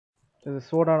There's a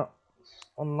Sword Art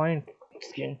Online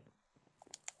skin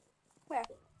Where?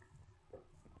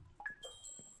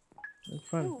 in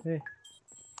front. Ooh. Hey,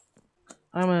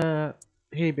 I'm a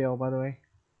hay bale, by the way.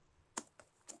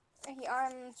 Okay,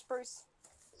 I'm Spruce.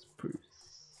 Spruce.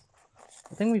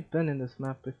 I think we've been in this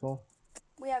map before.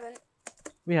 We haven't.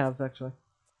 We have actually.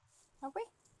 Have we?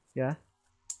 Yeah.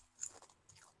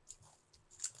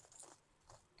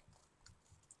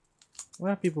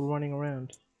 Why are people running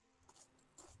around?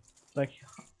 Like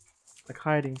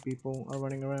hiding people are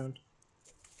running around.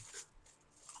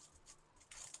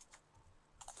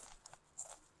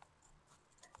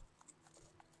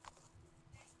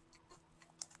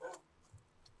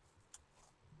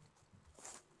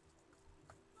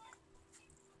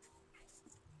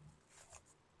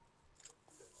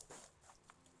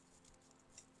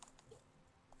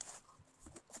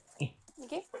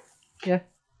 Okay. Yeah.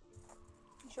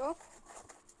 You sure?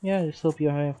 Yeah, I just hope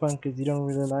you're having fun because you don't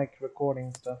really like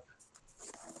recording stuff.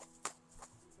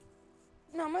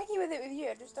 No, I'm okay with it with you.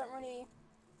 I just don't really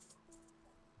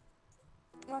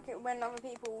like it when other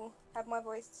people have my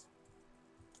voice.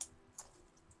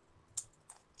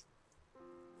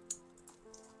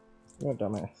 You're a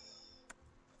dumbass.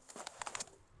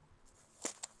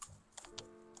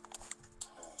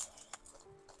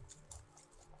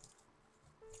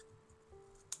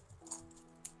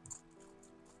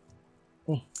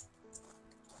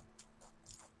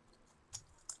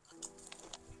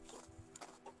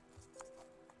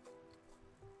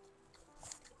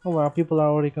 Oh wow, people are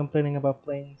already complaining about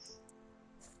planes.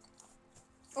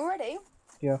 Already?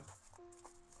 Yeah.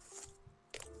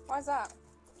 Why is that?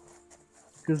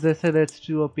 Because they said it's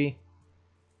too OP.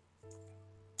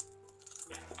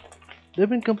 They've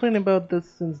been complaining about this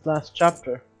since last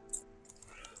chapter.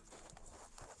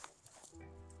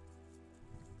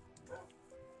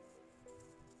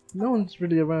 No Okay. one's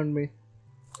really around me.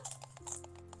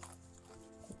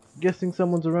 Guessing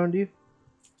someone's around you?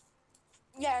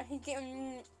 Yeah, he's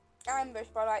getting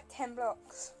ambushed by like 10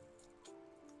 blocks.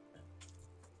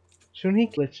 Shouldn't he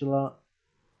glitch a lot?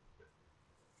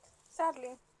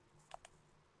 Sadly.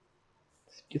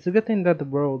 It's a good thing that the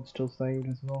world's still saved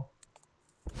as well.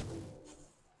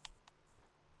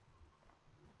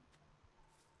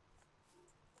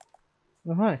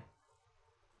 Oh hi.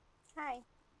 Hi.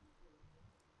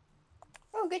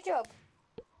 Oh, good job.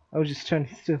 I was just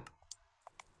standing still.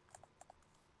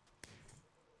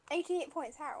 88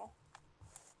 points, how?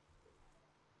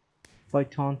 By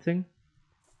taunting.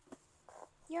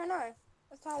 Yeah, I know.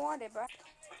 That's how I did, but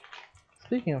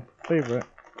Speaking of favorite.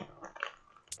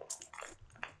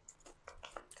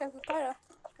 Coca-Cola.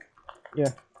 Yeah.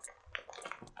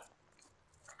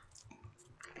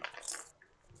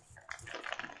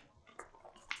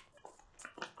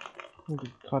 I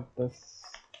could cut this.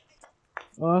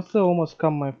 Oh, I still almost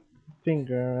cut my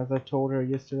finger as I told her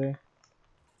yesterday.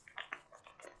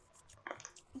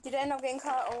 Did it end up getting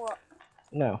cut or what?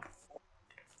 No.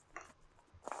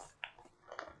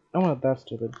 I'm not that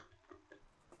stupid.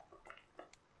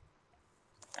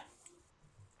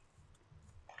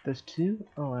 There's two?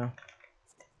 Oh wow.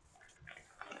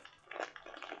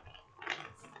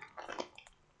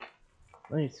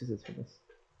 I need scissors for this.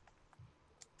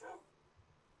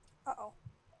 Uh-oh.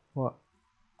 What?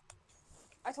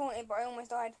 I taunted, but I almost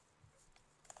died.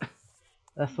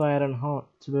 That's why I don't haunt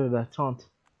to do that taunt.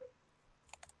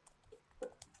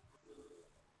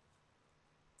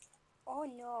 Oh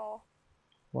no.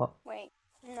 What? Wait.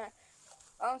 No.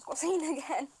 I almost got seen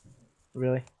again.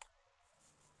 Really?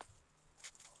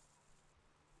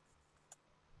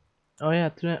 Oh yeah,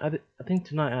 tonight, I think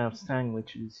tonight I have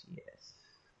sandwiches, yes.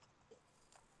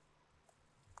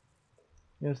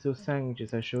 Yes, those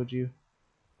sandwiches I showed you.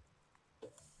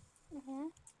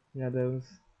 Yeah, those.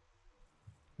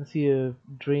 I see a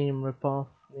Dream ripoff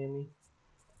near me.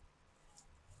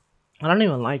 I don't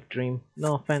even like Dream.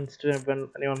 No offense to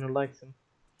anyone who likes him.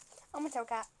 I'm gonna tell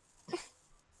Cat.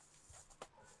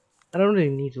 I don't really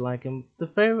need to like him. The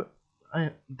favorite,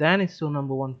 Dan is still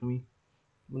number one for me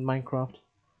with Minecraft.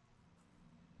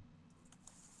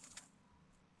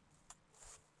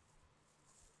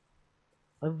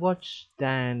 I've watched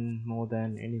Dan more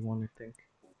than anyone, I think.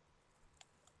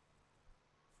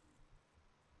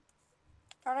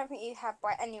 I don't think you have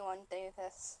by anyone do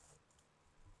this.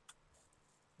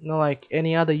 No, like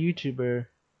any other YouTuber.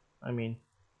 I mean,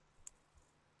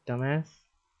 dumbass.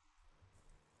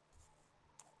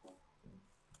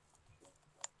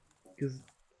 Because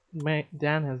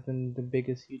Dan has been the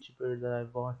biggest YouTuber that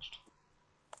I've watched.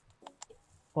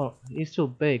 Well, he's still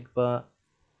big, but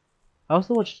I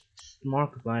also watched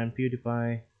Markiplier and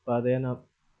PewDiePie, but they end up.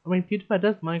 I mean, PewDiePie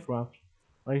does Minecraft,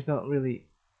 but he's not really.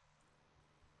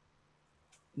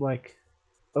 like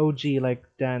OG like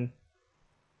Dan.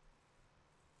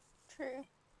 True.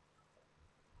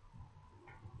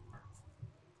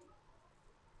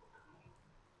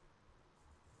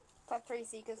 Got 3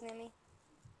 seekers near me.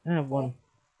 I have 4. one.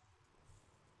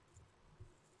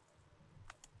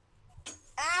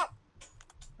 Ow!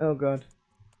 Oh god.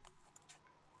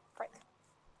 Frick.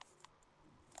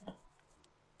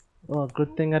 Oh,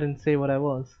 good thing I didn't say what I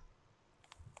was.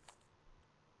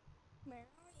 Where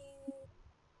are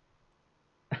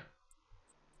you?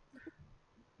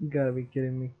 You gotta be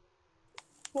kidding me.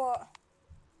 What?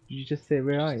 Did you just say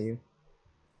where are you?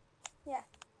 Yeah.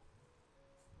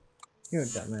 You're a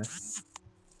dumbass.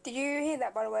 Did you hear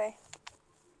that, by the way?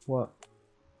 What?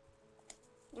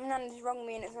 My nan just rung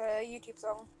me and it's a YouTube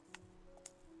song.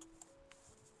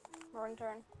 Wrong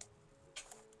turn.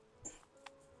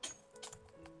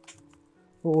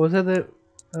 What was that the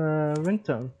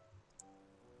ringtone?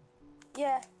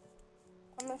 Yeah.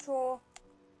 I'm not sure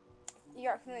you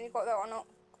accidentally got that or not.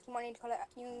 Cause you might need to call it.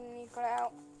 You need to call it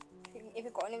out if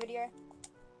you got in a video.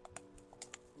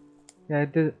 Yeah, I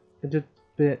did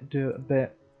do a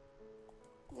bit.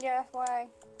 Yeah, that's why I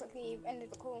quickly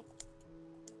ended the call.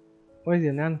 Why is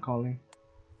your nan calling?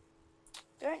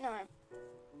 Don't know.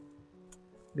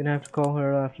 You're gonna have to call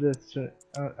her after this,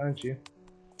 aren't you?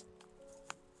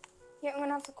 Yeah, I'm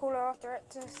gonna have to call her after it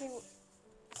to see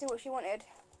what she wanted.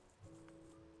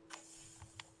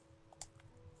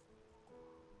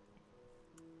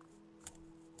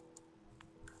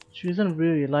 She doesn't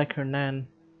really like her nan,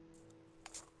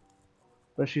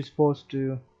 but she's forced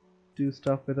to do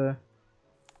stuff with her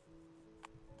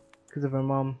because of her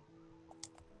mom.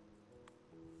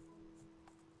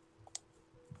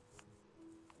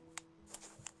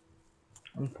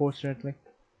 Unfortunately.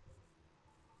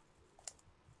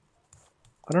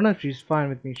 I don't know if she's fine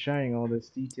with me sharing all these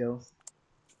details.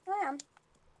 I am.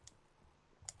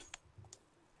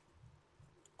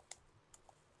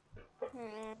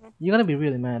 You're gonna be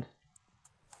really mad.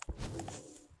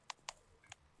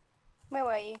 Where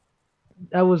were you?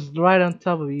 I was right on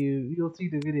top of you. You'll see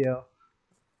the video.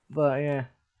 But yeah.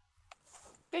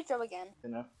 Good job again.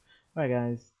 Enough. Alright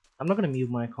guys. I'm not gonna mute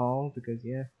my call because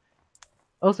yeah.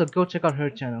 Also go check out her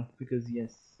channel because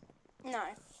yes. No.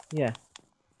 Yeah.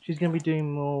 She's gonna be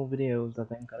doing more videos I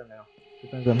think. I don't know.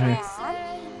 Depends on her.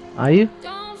 Yeah. Are you?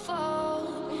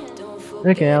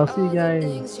 Okay, I'll see you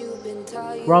guys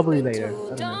probably later.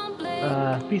 I don't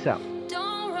know. Peace out.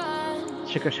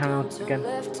 Check her channel out again.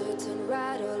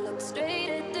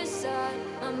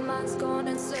 My mind's going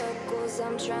in circles,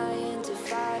 I'm trying to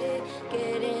fight it.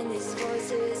 Getting these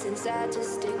voices inside to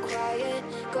stay quiet.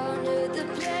 Gone to the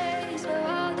place where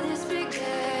all this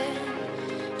began.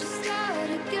 Just start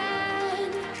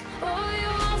again. Oh,